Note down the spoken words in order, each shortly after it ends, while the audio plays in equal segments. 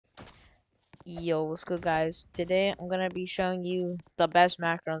Yo, what's good, guys? Today I'm gonna be showing you the best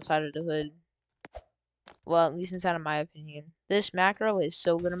macro inside of the hood. Well, at least inside of my opinion. This macro is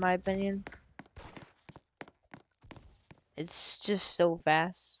so good in my opinion. It's just so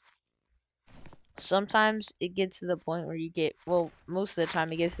fast. Sometimes it gets to the point where you get, well, most of the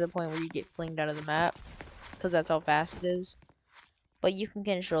time it gets to the point where you get flinged out of the map. Because that's how fast it is. But you can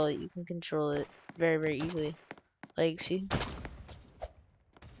control it. You can control it very, very easily. Like, see?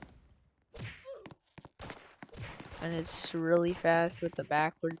 And it's really fast with the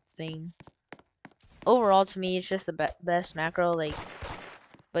backward thing. Overall, to me, it's just the best macro, like,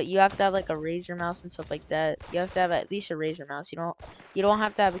 but you have to have like a razer mouse and stuff like that. You have to have at least a razer mouse. You don't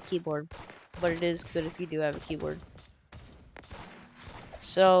have to have a keyboard, but it is good if you do have a keyboard.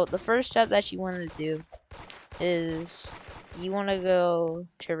 So the first step that you want to do is you want to go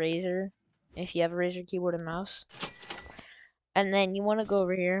to razer if you have a razer keyboard and mouse, and then you want to go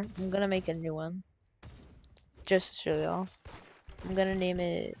over here. I'm gonna make a new one just to show y'all. I'm gonna name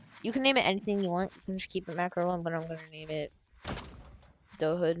it. You can name it anything you want. You can just keep it macro one, but I'm gonna name it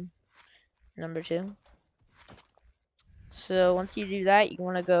the hood number 2. So once you do that, you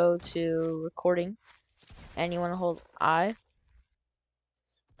want to go to recording, and you want to hold I,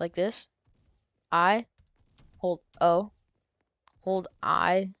 like this. I, hold O, hold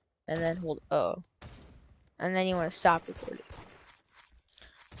I, and then hold O. And then you want to stop recording.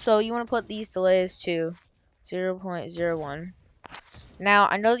 So you want to put these delays to 0.01. Now,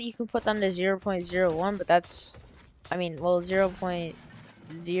 I know that you can put them to 0.01, but that's, I mean, well,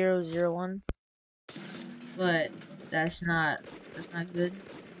 0.001. But that's not good.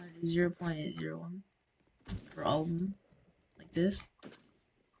 0.01 for all of them, like this.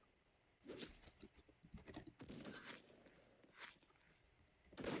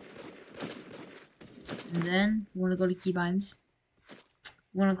 And then you want to go to keybinds.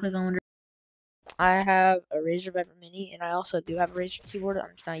 You want to click on. I have a Razer Viper Mini, and I also do have a Razer keyboard.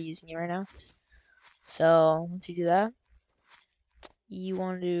 I'm just not using it right now. So once you do that, you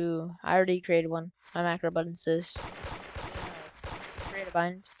want to. I already created one. My macro button says create a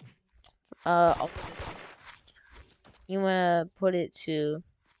bind. You want to put it to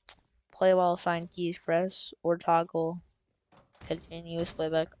play while assigned keys press or toggle continuous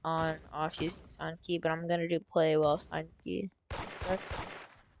playback on off using assigned key, but I'm gonna do play while assigned key.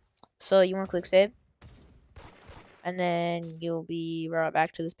 So you want to click save, and then you'll be brought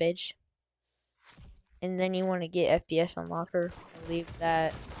back to this page. And then you want to get FPS Unlocker. I'll leave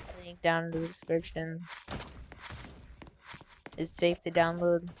that link down in the description. It's safe to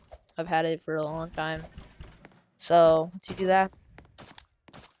download. I've had it for a long time. So once you do that,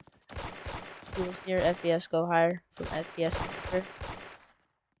 you will see your FPS go higher from FPS Unlocker.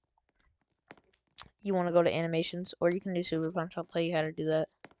 You want to go to animations, or you can do Super Punch. I'll tell you how to do that.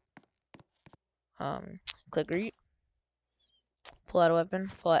 Click read. Pull out a weapon.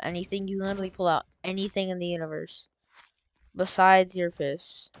 Pull out anything. You can literally pull out anything in the universe besides your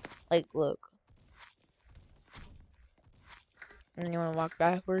fists. Like, look. And then you want to walk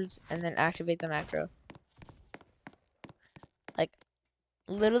backwards and then activate the macro. Like,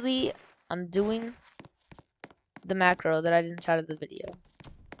 literally, I'm doing the macro that I did inside of the video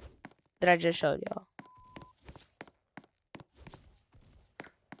that I just showed y'all.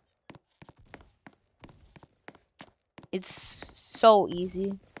 It's so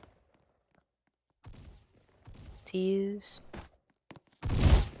easy to use.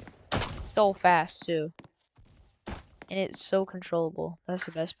 So fast, too. And it's so controllable. That's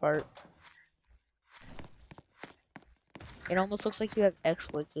the best part. It almost looks like you have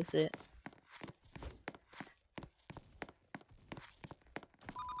exploits with it.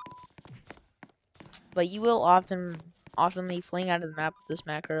 But you will oftenly fling out of the map with this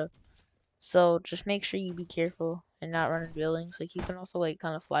macro. So just make sure you be careful and not run into buildings. Like, you can also like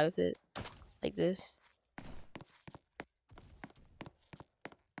kind of fly with it, like this.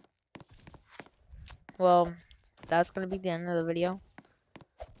 Well, that's gonna be the end of the video.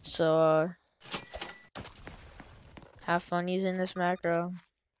 So have fun using this macro,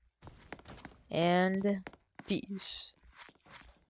 and peace.